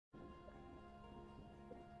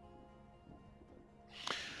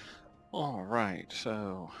Alright,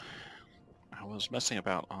 so I was messing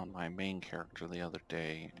about on my main character the other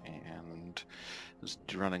day and was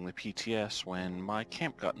running the PTS when my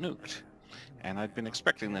camp got nuked. And I'd been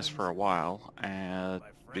expecting this for a while,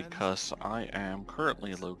 because I am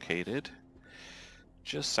currently located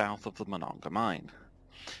just south of the Monongah Mine.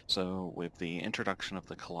 So with the introduction of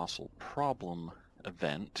the Colossal Problem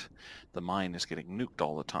event, the mine is getting nuked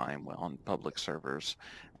all the time on public servers,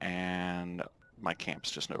 and my camp's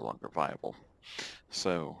just no longer viable.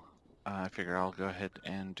 So I figure I'll go ahead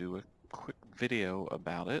and do a quick video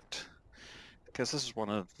about it, because this is one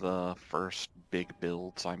of the first big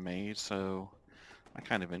builds I made, so I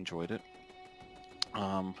kind of enjoyed it.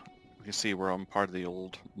 You can see we're on part of the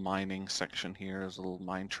old mining section here. There's a little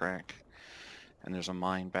mine track, and there's a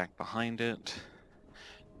mine back behind it.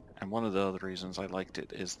 And one of the other reasons I liked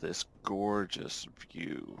it is this gorgeous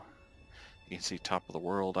view. You can see top of the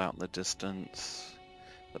world out in the distance,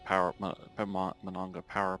 the Monongah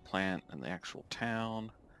power plant and the actual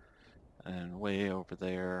town, and way over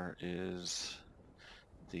there is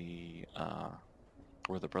the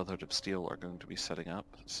where the Brotherhood of Steel are going to be setting up,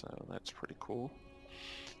 so that's pretty cool.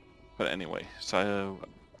 But anyway, so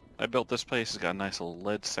I built this place. It's got a nice little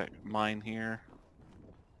lead mine here.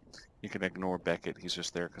 You can ignore Beckett, he's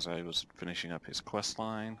just there because I was finishing up his quest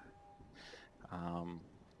line.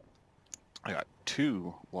 I got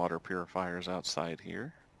 2 water purifiers outside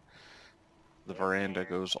here. The veranda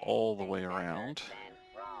goes all the way around.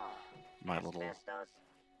 My little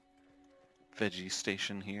veggie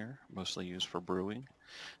station here, mostly used for brewing.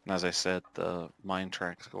 And as I said, the mine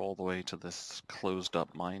tracks go all the way to this closed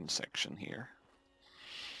up mine section here.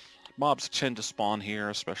 Mobs tend to spawn here,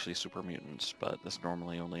 especially super mutants, but that's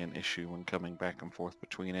normally only an issue when coming back and forth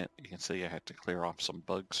between it. You can see I had to clear off some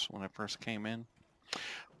bugs when I first came in.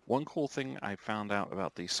 One cool thing I found out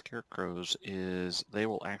about these scarecrows is they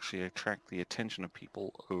will actually attract the attention of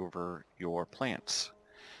people over your plants.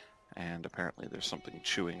 And apparently there's something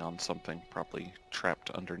chewing on something, probably trapped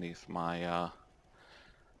underneath my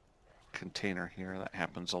container here. That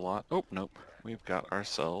happens a lot. Oh, nope. We've got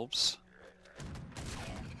ourselves...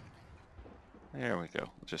 There we go.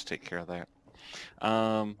 We'll just take care of that.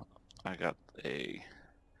 I got a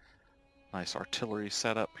nice artillery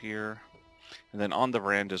setup here. And then on the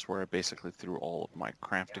veranda is where I basically threw all of my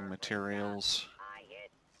crafting materials.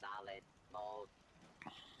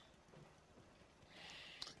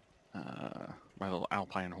 My little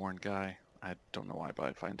alpine horn guy. I don't know why, but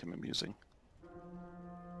I find him amusing.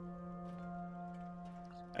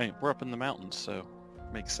 Hey, we're up in the mountains, so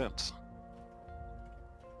makes sense.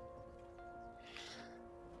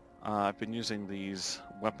 I've been using these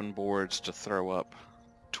weapon boards to throw up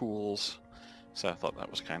tools, so I thought that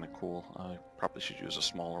was kind of cool. I probably should use a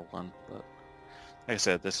smaller one, but like I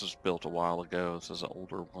said, this was built a while ago. This is an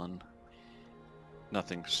older one.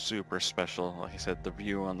 Nothing super special. Like I said, the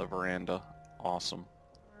view on the veranda, awesome.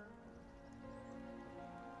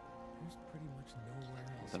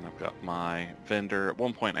 Then I've got my vendor. At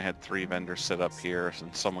one point I had 3 vendors set up here,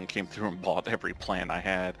 and someone came through and bought every plant I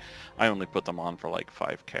had. I only put them on for like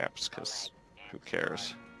 5 caps, because who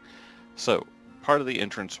cares? So, part of the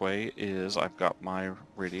entranceway is I've got my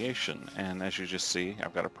radiation, and as you just see,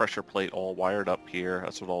 I've got a pressure plate all wired up here.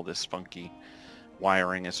 That's what all this funky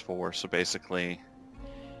wiring is for. So basically,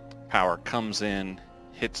 power comes in,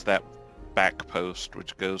 hits that back post,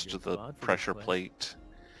 which goes to the pressure plate,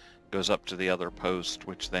 goes up to the other post,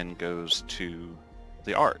 which then goes to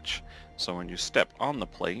the arch. So when you step on the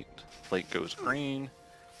plate goes green,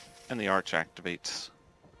 and the arch activates.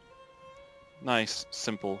 Nice,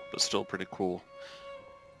 simple, but still pretty cool.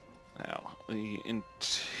 Now, as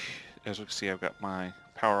you can see, I've got my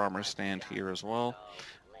power armor stand here as well.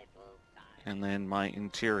 And then my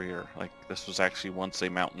interior, like this was actually once a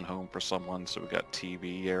mountain home for someone, so we got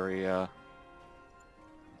TV area,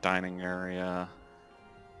 dining area,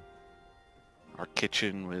 our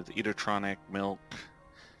kitchen with Eatertronic milk,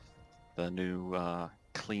 the new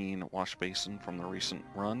clean wash basin from the recent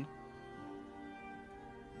run.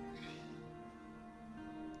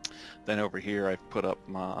 Then over here I've put up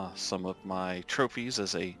some of my trophies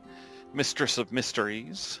as a Mistress of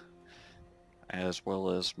Mysteries, as well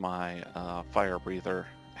as my fire breather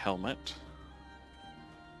helmet.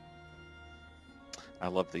 I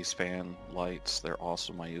love these fan lights, they're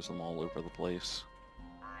awesome. I use them all over the place.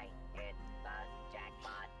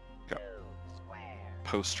 Got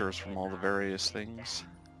posters from all the various things.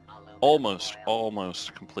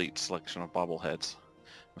 Almost complete selection of bobbleheads.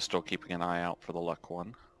 I'm still keeping an eye out for the luck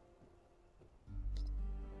one.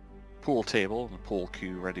 Pool table and pool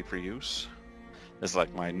cue ready for use. This is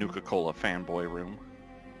like my Nuka-Cola fanboy room.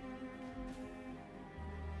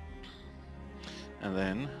 And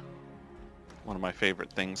then, one of my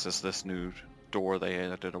favorite things is this new door they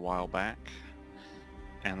added a while back.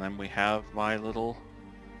 And then we have my little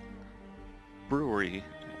brewery.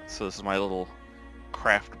 So this is my little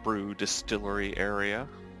craft brew distillery area.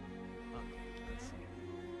 Okay, let's see.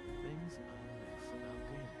 Things I miss about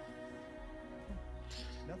gaming.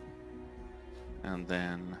 Nothing. And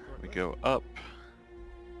then we go up.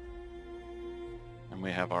 And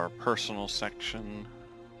we have our personal section.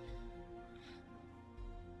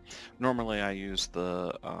 Normally I use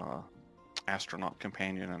the astronaut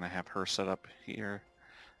companion and I have her set up here.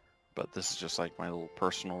 But this is just like my little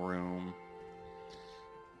personal room.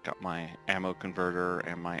 Got my ammo converter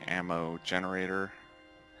and my ammo generator.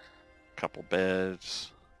 Couple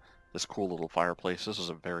beds. This cool little fireplace. This is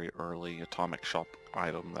a very early Atomic Shop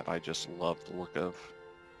item that I just love the look of.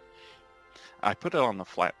 I put it on the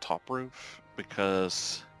flat top roof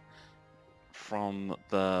because from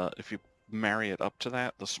the, if you marry it up to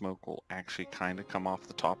that, the smoke will actually kind of come off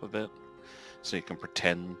the top of it. So you can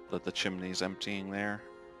pretend that the chimney's emptying there.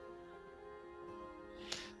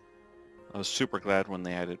 I was super glad when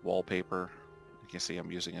they added wallpaper. You can see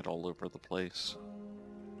I'm using it all over the place.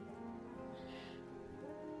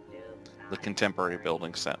 The contemporary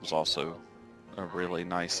building set was also a really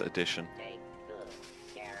nice addition.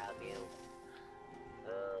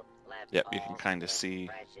 Yep, you can kind of see.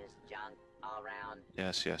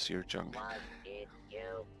 Yes, your junk.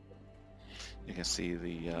 You can see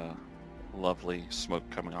the lovely smoke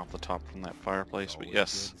coming off the top from that fireplace, but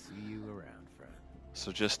yes.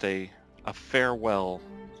 So just a farewell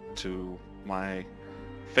to my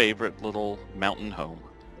favorite little mountain home.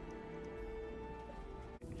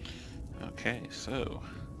 Okay, so,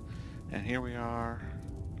 and here we are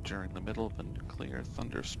during the middle of a nuclear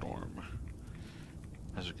thunderstorm.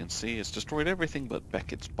 As you can see, it's destroyed everything but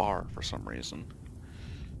Beckett's bar for some reason.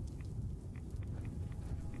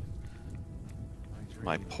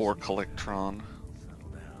 My poor Collectron,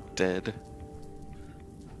 dead.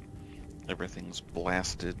 Everything's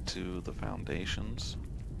blasted to the foundations.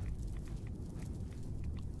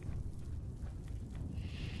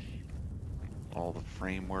 All the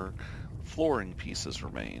framework, flooring pieces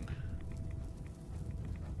remain.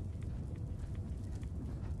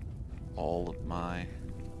 All of my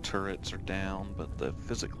turrets are down, but they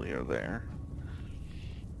physically are there.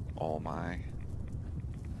 All my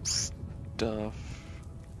stuff.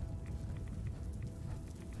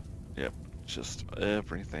 Yep, just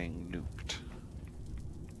everything nuked.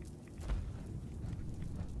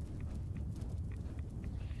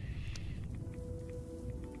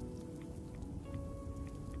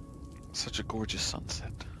 Such a gorgeous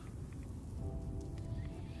sunset.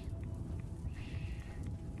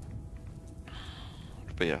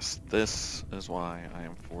 But yes, this is why I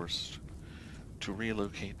am forced to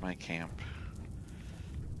relocate my camp.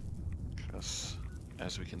 Because,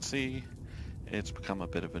 as we can see, it's become a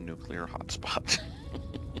bit of a nuclear hotspot.